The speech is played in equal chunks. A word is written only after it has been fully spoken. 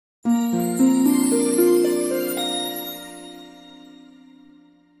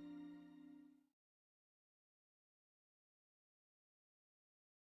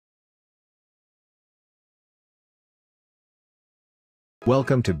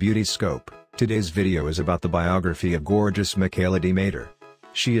Welcome to Beauty Scope. Today's video is about the biography of gorgeous Mikayla Demaiter.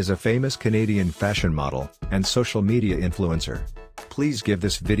 She is a famous Canadian fashion model and social media influencer. Please give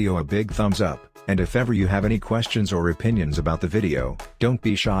this video a big thumbs up, and if ever you have any questions or opinions about the video, don't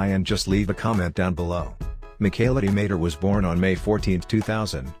be shy and just leave a comment down below. Mikayla Demaiter was born on May 14,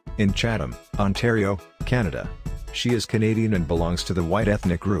 2000, in Chatham, Ontario, Canada. She is Canadian and belongs to the white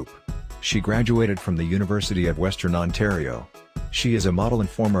ethnic group. She graduated from the University of Western Ontario. She is a model and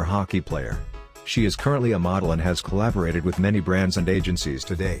former hockey player. She is currently a model and has collaborated with many brands and agencies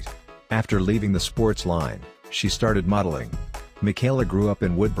to date. After leaving the sports line, she started modeling. Mikayla grew up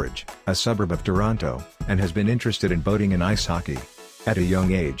in Woodbridge, a suburb of Toronto, and has been interested in boating and ice hockey. At a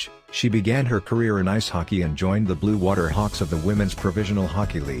young age, she began her career in ice hockey and joined the Bluewater Hawks of the Women's Provisional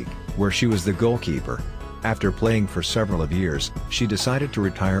Hockey League, where she was the goalkeeper. After playing for several years, she decided to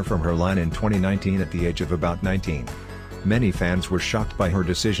retire from her line in 2019 at the age of about 19. Many fans were shocked by her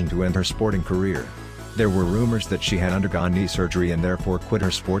decision to end her sporting career. There were rumors that she had undergone knee surgery and therefore quit her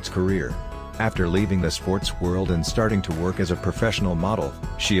sports career. After leaving the sports world and starting to work as a professional model,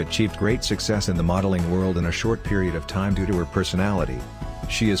 she achieved great success in the modeling world in a short period of time due to her personality.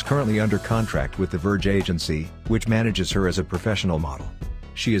 She is currently under contract with the Verge agency, which manages her as a professional model.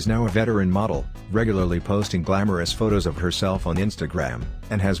 She is now a veteran model, regularly posting glamorous photos of herself on Instagram,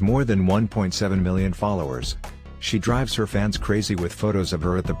 and has more than 1.7 million followers. She drives her fans crazy with photos of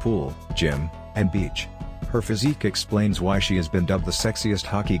her at the pool, gym, and beach. Her physique explains why she has been dubbed the sexiest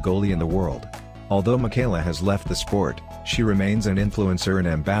hockey goalie in the world. Although Mikayla has left the sport, she remains an influencer and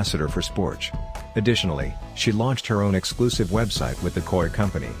ambassador for sports. Additionally, she launched her own exclusive website with the Koi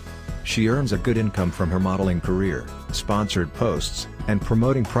company. She earns a good income from her modeling career, sponsored posts, and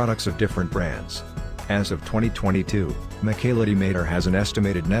promoting products of different brands. As of 2022, Mikayla Demaiter has an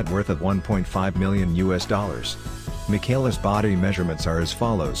estimated net worth of $1.5 million. Mikayla's body measurements are as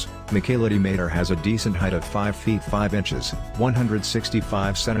follows. Mikayla Demaiter has a decent height of 5 feet 5 inches,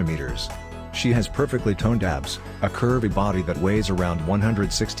 165 centimeters. She has perfectly toned abs, a curvy body that weighs around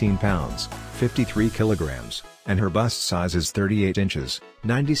 116 pounds, 53 kilograms, and her bust size is 38 inches,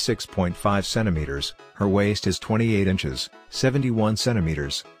 96.5 centimeters, her waist is 28 inches, 71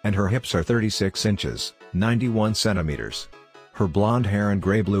 centimeters, and her hips are 36 inches, 91 centimeters. Her blonde hair and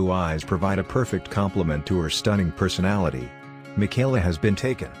gray-blue eyes provide a perfect complement to her stunning personality. Mikayla has been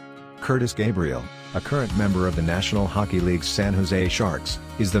taken. Curtis Gabriel, a current member of the National Hockey League's San Jose Sharks,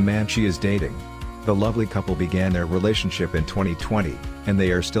 is the man she is dating. The lovely couple began their relationship in 2020, and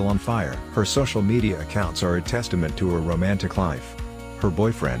they are still on fire. Her social media accounts are a testament to her romantic life. Her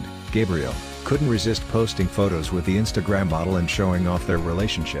boyfriend, Gabriel, couldn't resist posting photos with the Instagram model and showing off their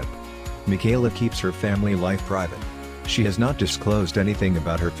relationship. Mikayla keeps her family life private. She has not disclosed anything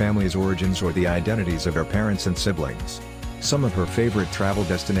about her family's origins or the identities of her parents and siblings. Some of her favorite travel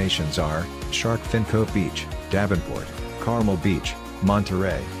destinations are Shark Fin Cove Beach, Davenport, Carmel Beach,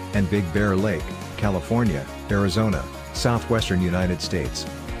 Monterey, and Big Bear Lake, California, Arizona, southwestern United States,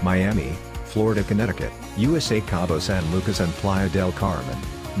 Miami, Florida, Connecticut, USA, Cabo San Lucas and Playa del Carmen,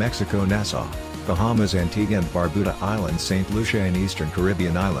 Mexico, Nassau, Bahamas, Antigua and Barbuda Islands, St. Lucia and Eastern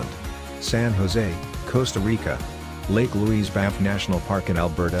Caribbean Island, San Jose, Costa Rica, Lake Louise Banff National Park in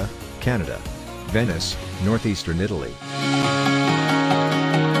Alberta, Canada, Venice, northeastern Italy.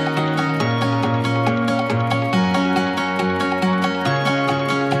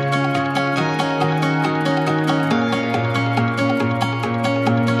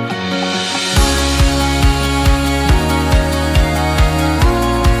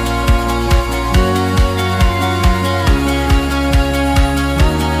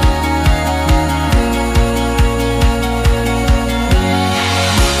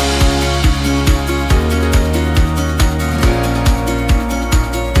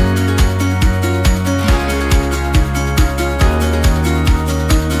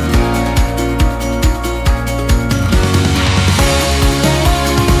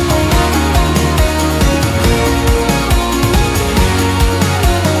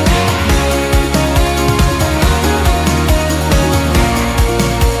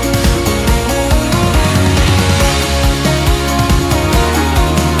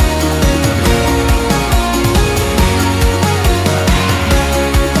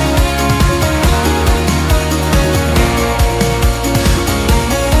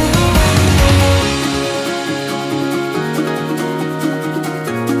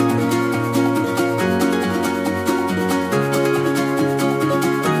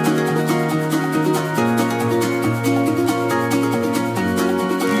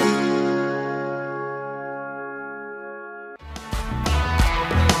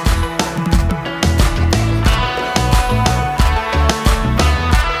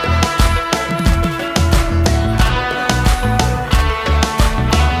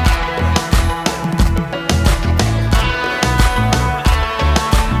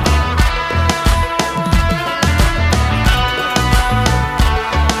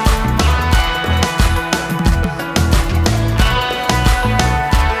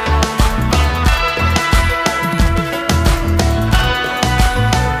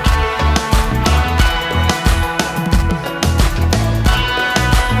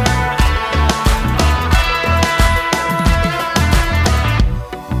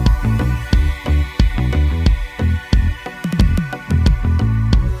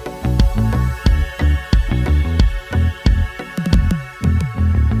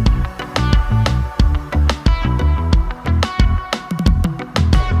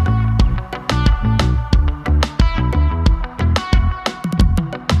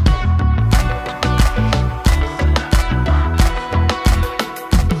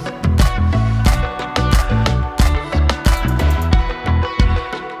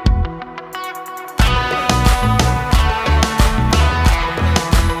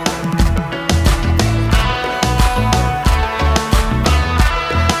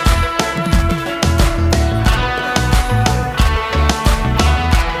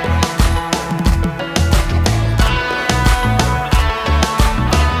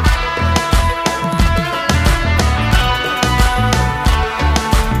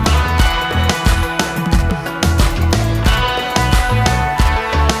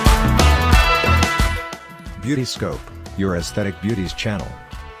 Beauty Scope, your aesthetic beauties channel.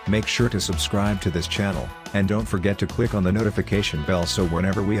 Make sure to subscribe to this channel, and don't forget to click on the notification bell so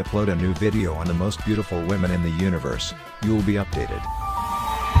whenever we upload a new video on the most beautiful women in the universe, you will be updated.